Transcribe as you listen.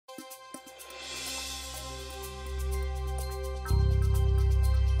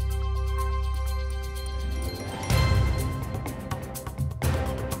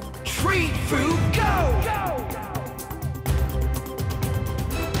Treat food, go!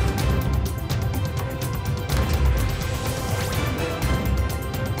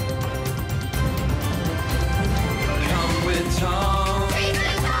 Come with Tom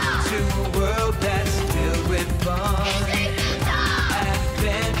to a world that's filled with fun.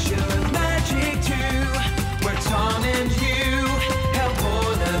 Adventure, magic too, where Tom and you help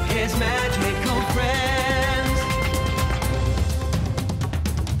all of his magical friends.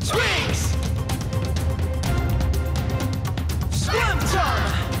 Squeaks! Swim Tom!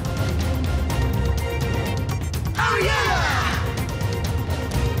 Ariella!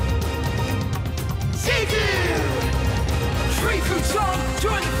 Ziggy! Free food song,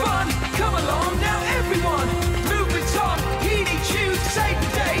 join the fun. Come along now, everyone. Move with Tom, he needs you to save the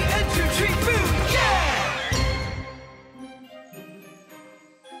day and to treat food. Yeah!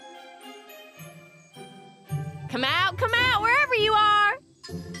 Come out, wherever you are.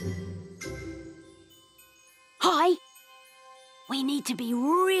 Hi. We need to be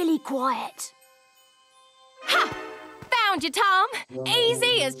really quiet. Ha! Found you, Tom.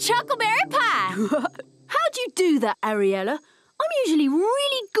 Easy as chuckleberry pie. How'd you do that, Ariella? I'm usually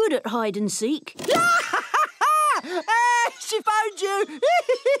really good at hide and seek. She found you!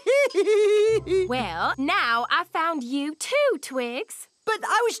 Well, now I found you too, Twigs. But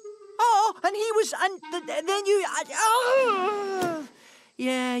I was... Oh, and he was... And then you... Oh!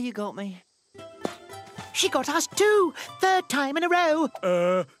 Yeah, you got me. She got us too. Third time in a row.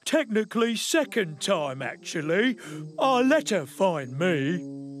 Technically second time, actually. I let her find me.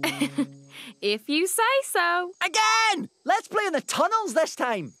 If you say so. Again! Let's play in the tunnels this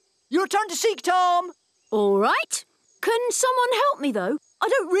time. Your turn to seek, Tom. All right. Can someone help me, though? I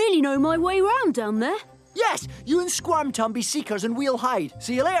don't really know my way round down there. Yes, you and Squirm Tom be seekers and we'll hide.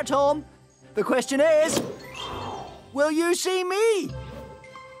 See you later, Tom. The question is, will you see me?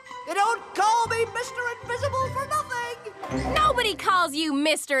 They don't call me Mr. Invisible for nothing. Nobody calls you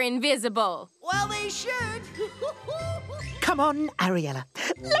Mr. Invisible. Well, they should. Come on, Ariella.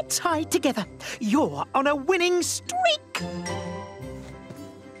 Let's hide together. You're on a winning streak.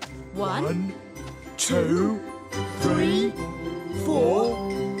 1, 2, 3,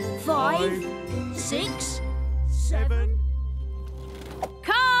 4, 5, 6, 7.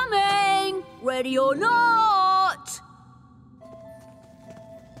 Coming! Ready or not?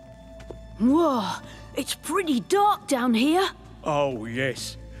 Whoa, it's pretty dark down here. Oh,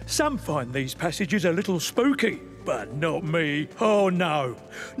 yes. Some find these passages a little spooky, but not me. Oh, no.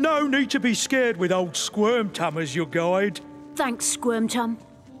 No need to be scared with old Squirm-Tum as your guide. Thanks, Squirm-Tum.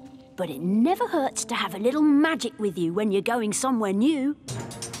 But it never hurts to have a little magic with you when you're going somewhere new.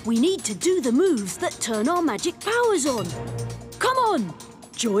 We need to do the moves that turn our magic powers on. Come on,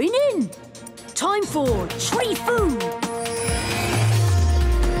 join in. Time for Tree Food.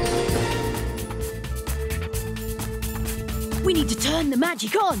 We need to turn the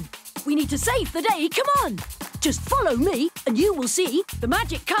magic on. We need to save the day. Come on. Just follow me and you will see the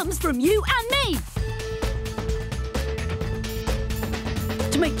magic comes from you and me.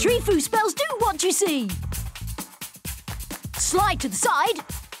 To make tree foo spells do what you see. Slide to the side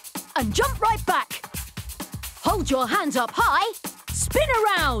and jump right back. Hold your hands up high. Spin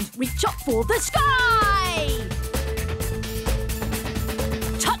around. Reach up for the sky.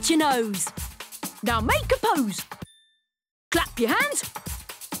 Touch your nose. Now make a pose. Clap your hands.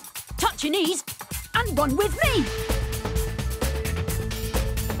 Touch your knees and run with me.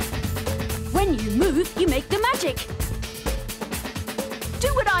 When you move, you make the magic.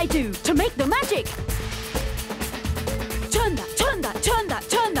 Do what I do to make the magic. Turn that, turn that, turn that,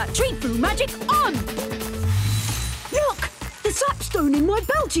 turn that tree foo magic on. Look, the sapstone in my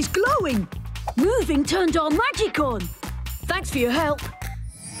belt is glowing. Moving turned our magic on. Thanks for your help.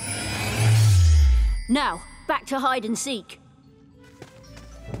 Now, back to hide and seek.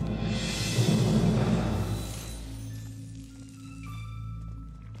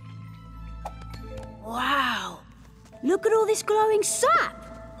 Wow! Look at all this glowing sap!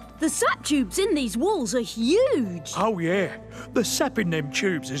 The sap tubes in these walls are huge! Oh, yeah. The sap in them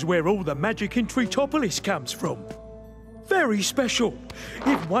tubes is where all the magic in Treetopolis comes from. Very special.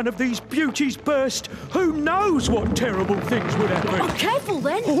 If one of these beauties burst, who knows what terrible things would happen? Oh, careful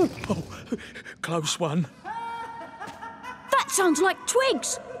then! Oh, close one. That sounds like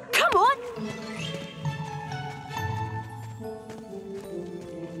twigs! Come on!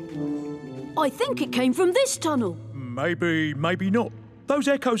 I think it came from this tunnel. Maybe not. Those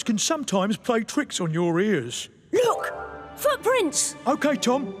echoes can sometimes play tricks on your ears. Look! Footprints! OK,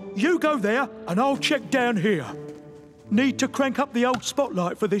 Tom, you go there and I'll check down here. Need to crank up the old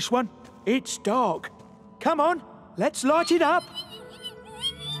spotlight for this one. It's dark. Come on, let's light it up.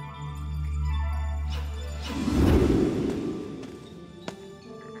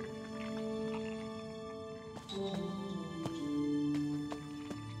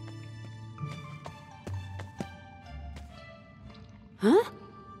 Huh?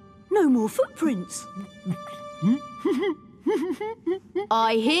 No more footprints.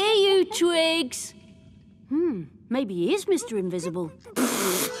 I hear you, Twigs. Maybe he is Mr. Invisible.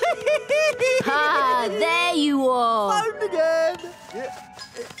 Ah, there you are. Found again.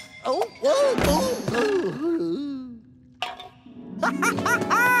 Oh, whoa,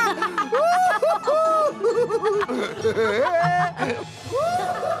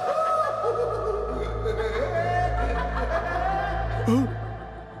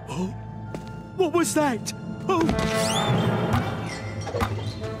 What was that? Oh.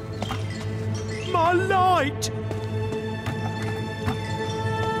 My light!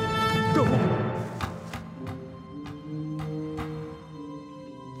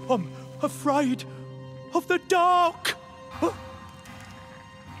 I'm afraid of the dark.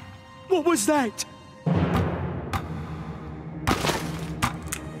 What was that?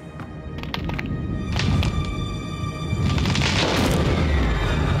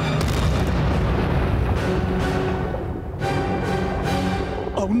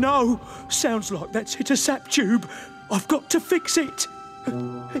 Oh no! Sounds like that's hit a sap tube. I've got to fix it.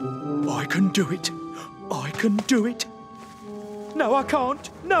 I can do it. I can do it. No, I can't.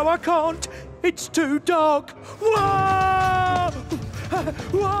 No, I can't. It's too dark. Whoa!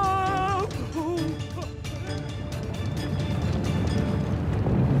 Whoa!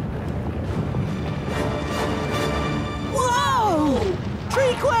 whoa!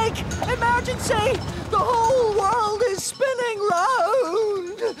 Treequake! Emergency! The whole world is spinning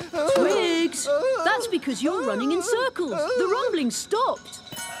round! Twigs, that's because you're running in circles. The rumbling stopped.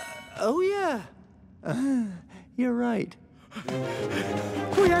 Oh, yeah. You're right.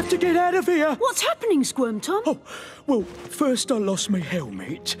 We have to get out of here. What's happening, Squirm Tom? Oh, well, first I lost my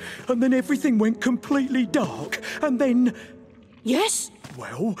helmet, and then everything went completely dark, and then, Yes?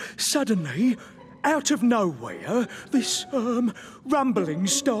 well, suddenly, out of nowhere, this, rumbling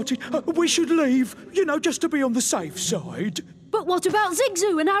started. We should leave, you know, just to be on the safe side. But what about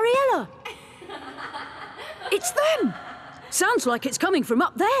Zigzoo and Ariella? It's them. Sounds like it's coming from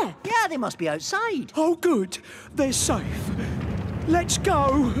up there. Yeah, they must be outside. Oh, good. They're safe. Let's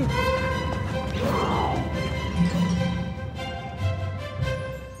go.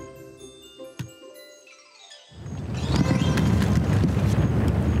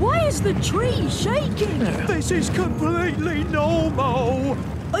 Why is the tree shaking? This is completely normal.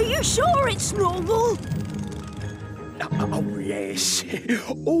 Are you sure it's normal? Oh, yes.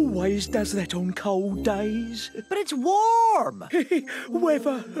 Always does that on cold days. But it's warm.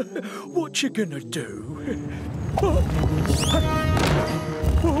 Weather. What you gonna do? Oh.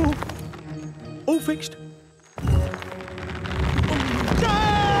 Oh. All fixed.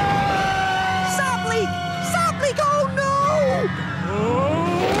 Sap leak! Sap leak! Oh, no!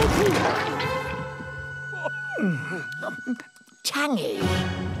 Tangy.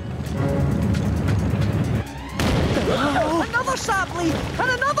 Another sap leak!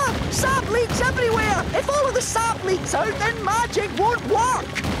 And another! Sap leaks everywhere! If all of the sap leaks out, then magic won't work!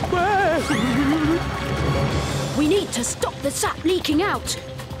 We need to stop the sap leaking out.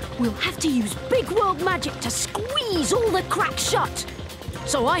 We'll have to use big world magic to squeeze all the cracks shut.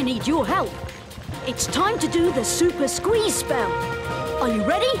 So I need your help. It's time to do the super squeeze spell. Are you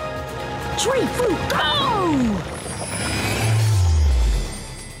ready? Tree fruit, go!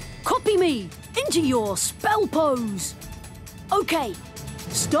 Copy me into your spell pose. Okay,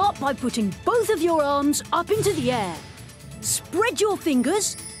 start by putting both of your arms up into the air. Spread your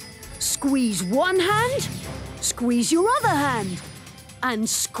fingers, squeeze one hand, squeeze your other hand, and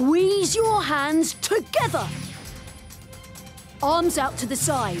squeeze your hands together. Arms out to the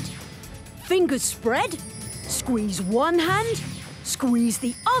side. Fingers spread, squeeze one hand, squeeze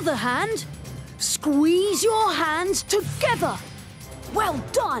the other hand, squeeze your hands together. Well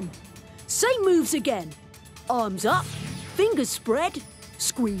done. Same moves again. Arms up, fingers spread,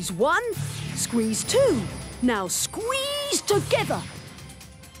 squeeze one, squeeze two. Now squeeze together.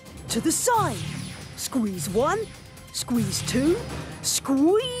 To the side. Squeeze one, squeeze two,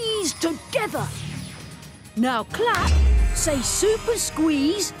 squeeze together. Now clap, say super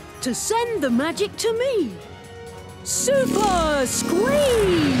squeeze to send the magic to me. Super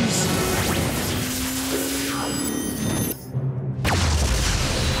squeeze!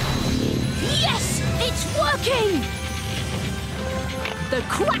 Yes, it's working! The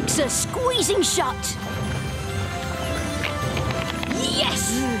cracks are squeezing shut.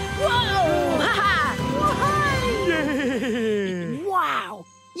 Yes! Whoa! Ha-ha! Yeah. Wow!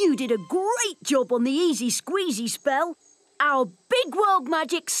 You did a great job on the easy squeezy spell. Our big world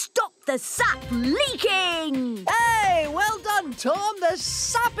magic stopped the sap leaking! Hey, well done, Tom. The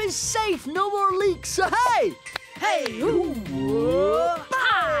sap is safe. No more leaks. So, hey, Hey!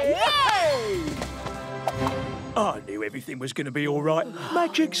 Hey! I knew everything was going to be all right.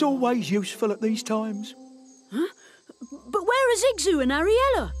 Magic's always useful at these times. But where are Zigzoo and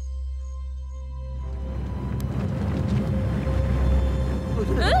Ariella?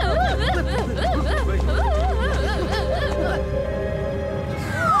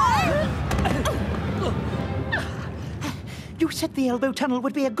 You said the elbow tunnel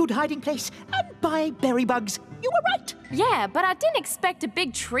would be a good hiding place, and by berry bugs, you were right. Yeah, but I didn't expect a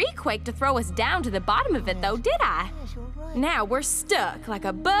big tree quake to throw us down to the bottom of it, though, did I? Now we're stuck like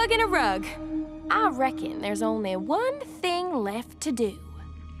a bug in a rug. I reckon there's only one thing left to do.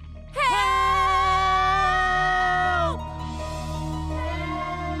 Help!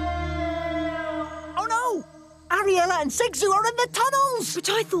 Oh no! Ariella and Zigzoo are in the tunnels! But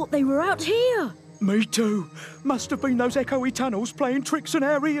I thought they were out here. Me too. Must have been those echoey tunnels playing tricks on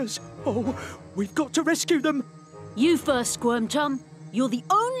our ears. Oh, we've got to rescue them. You first, Squirm Tum. You're the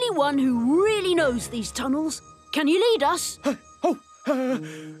only one who really knows these tunnels. Can you lead us?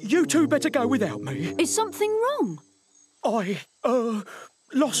 You two better go without me. Is something wrong? I,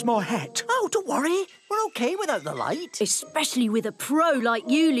 lost my hat. Oh, don't worry. We're okay without the light. Especially with a pro like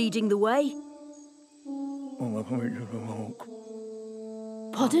you leading the way.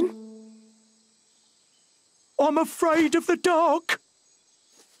 Pardon? I'm afraid of the dark.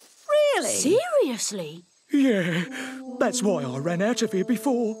 Really? Seriously? Yeah, that's why I ran out of here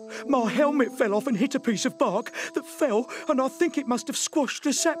before. My helmet fell off and hit a piece of bark that fell, and I think it must have squashed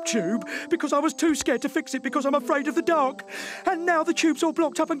the sap tube because I was too scared to fix it because I'm afraid of the dark. And now the tube's all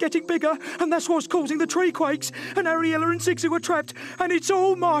blocked up and getting bigger, and that's what's causing the tree quakes, and Ariella and Zigzoo are trapped, and it's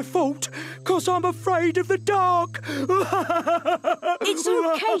all my fault, because I'm afraid of the dark. It's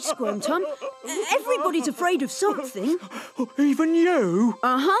okay, Squirm Tum. Everybody's afraid of something. Even you?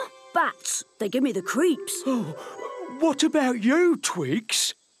 Uh-huh. Bats. They give me the creeps. What about you,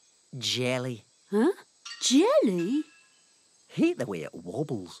 Twigs? Jelly. Huh? Jelly? Hate the way it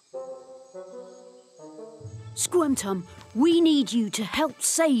wobbles. Squirm Tum, we need you to help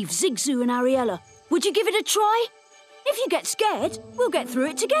save Zigzoo and Ariella. Would you give it a try? If you get scared, we'll get through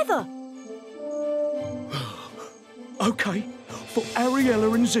it together. OK, for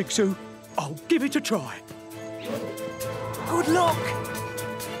Ariella and Zigzoo, I'll give it a try. Good luck.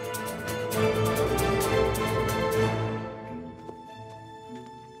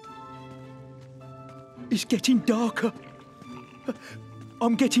 It's getting darker.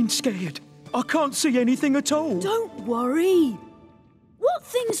 I'm getting scared. I can't see anything at all. Don't worry. What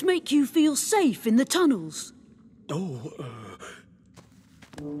things make you feel safe in the tunnels?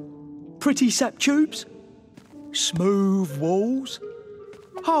 Pretty sap tubes, smooth walls,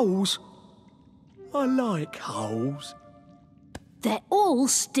 holes. I like holes. They're all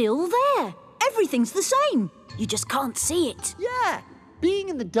still there. Everything's the same. You just can't see it. Yeah. Being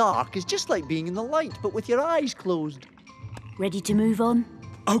in the dark is just like being in the light, but with your eyes closed. Ready to move on?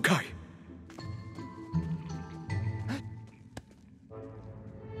 OK.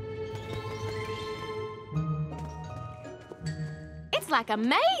 It's like a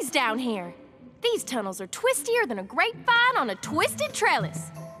maze down here. These tunnels are twistier than a grapevine on a twisted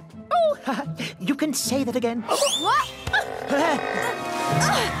trellis. Oh, you can say that again. What?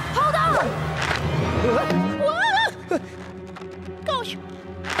 Hold on! Gosh.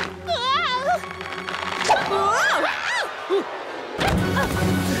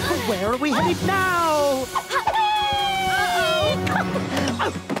 Where are we headed now?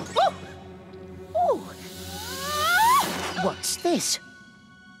 Oh. What's this?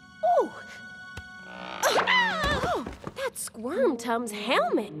 Oh. That's Squirm Tum's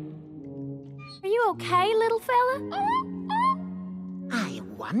helmet. Are you okay, little fella? I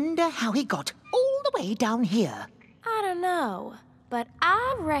wonder how he got all the way down here. I don't know, but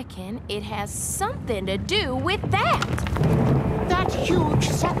I reckon it has something to do with that. That huge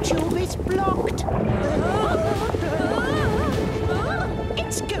sap tube is blocked.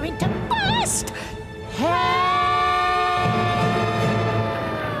 It's going to burst. Help!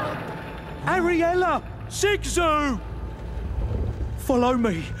 Ariella! Zigzoo! Follow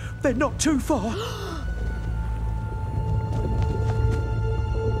me. They're not too far.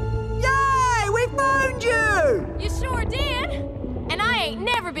 Yay! We found you! You sure did. And I ain't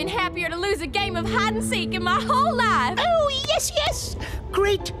never been happier to lose a game of hide and seek in my whole life. Oh, yes, yes.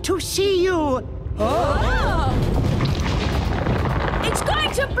 Great to see you. Oh. It's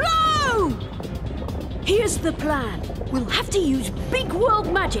going to blow! Here's the plan. We'll have to use big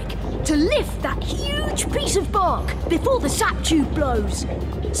world magic to lift that huge piece of bark before the sap tube blows.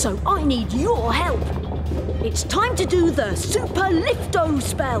 So I need your help. It's time to do the Super Lifto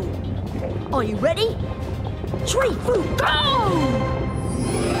spell. Are you ready? Treefoo, go!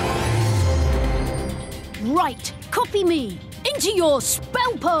 Right, copy me. Into your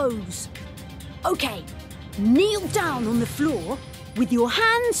spell pose. Okay, kneel down on the floor with your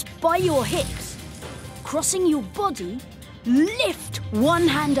hands by your hips. Crossing your body, lift one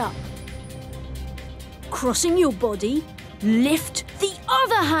hand up. Crossing your body, lift the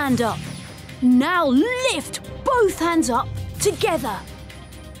other hand up. Now lift both hands up together.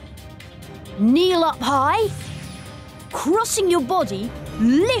 Kneel up high. Crossing your body,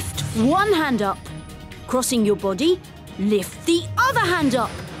 lift one hand up. Crossing your body, lift the other hand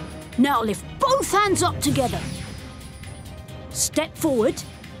up. Now lift both hands up together. Step forward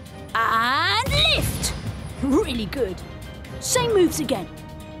and lift. Really good. Same moves again.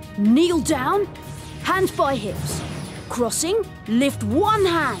 Kneel down, hands by hips. Crossing, lift one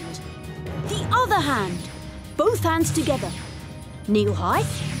hand. The other hand. Both hands together. Kneel high,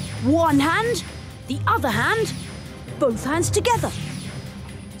 one hand, the other hand, both hands together.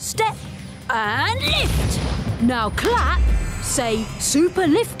 Step and lift. Now clap, say Super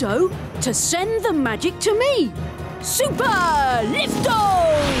Lifto to send the magic to me. Super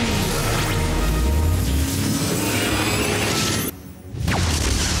Lifto!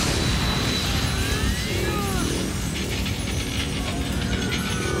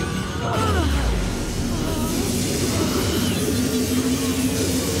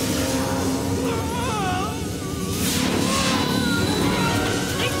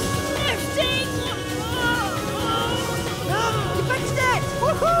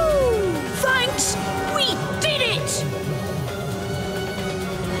 Thanks! We did it!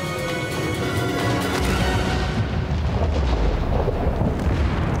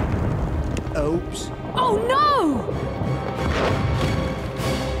 Oops. Oh no!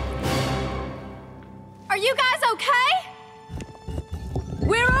 Are you guys okay?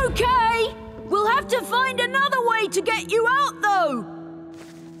 We're okay! We'll have to find another way to get you out, though!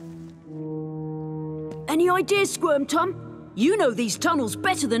 Any ideas, Squirm Tum? You know these tunnels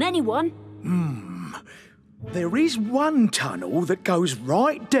better than anyone. There is one tunnel that goes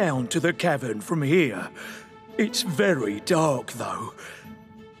right down to the cavern from here. It's very dark, though.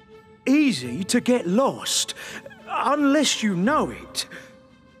 Easy to get lost, unless you know it.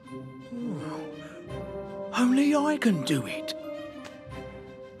 Only I can do it.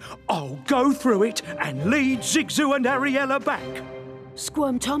 I'll go through it and lead Zigzoo and Ariella back.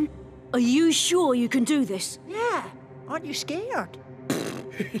 Squirm Tum, are you sure you can do this? Yeah. Aren't you scared?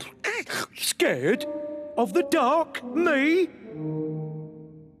 Scared? Of the dark? Me?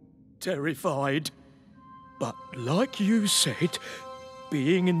 Terrified. But like you said,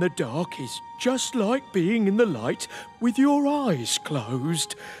 being in the dark is just like being in the light with your eyes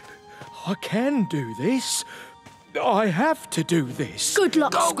closed. I can do this. I have to do this. Good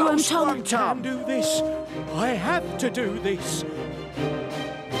luck, Squirm Tum. I can do this. I have to do this.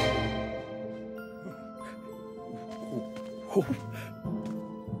 Oh,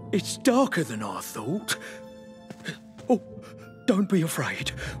 it's darker than I thought. Oh, don't be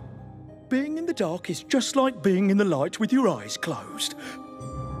afraid. Being in the dark is just like being in the light with your eyes closed.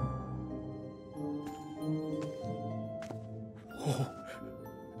 Oh,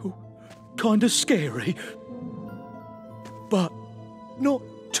 kind of scary, but not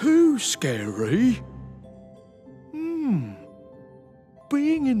too scary.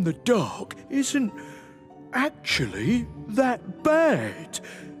 Being in the dark isn't actually that bad.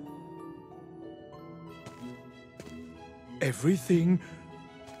 Everything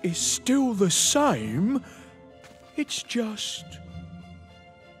is still the same. It's just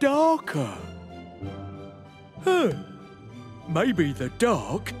darker. Maybe the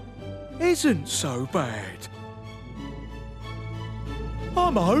dark isn't so bad.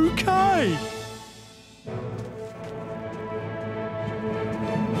 I'm okay.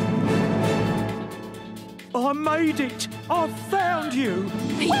 I made it! I found you!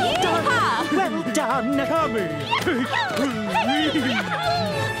 Well done. Come here!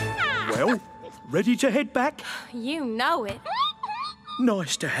 Well, ready to head back? You know it.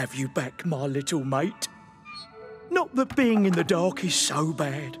 Nice to have you back, my little mate. Not that being in the dark is so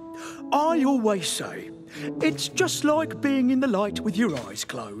bad. I always say, it's just like being in the light with your eyes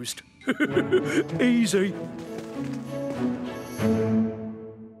closed. Easy.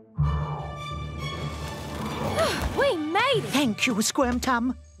 We made it. Thank you, Squirm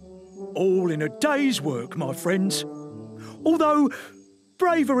Tum. All in a day's work, my friends. Although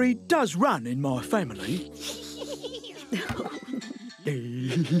bravery does run in my family.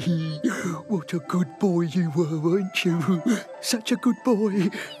 What a good boy you were, weren't you? Such a good boy.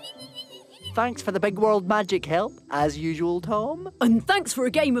 Thanks for the big world magic help, as usual, Tom. And thanks for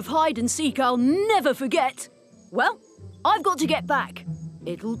a game of hide and seek I'll never forget. Well, I've got to get back.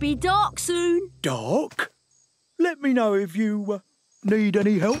 It'll be dark soon. Dark? Let me know if you need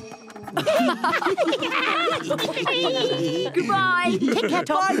any help. Goodbye. Take care,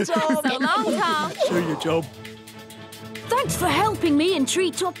 Tom. Bye, Tom. So long, Tom. See you, Tom. Thanks for helping me in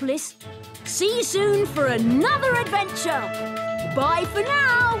Treetopolis. See you soon for another adventure. Bye for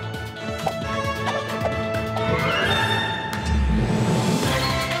now.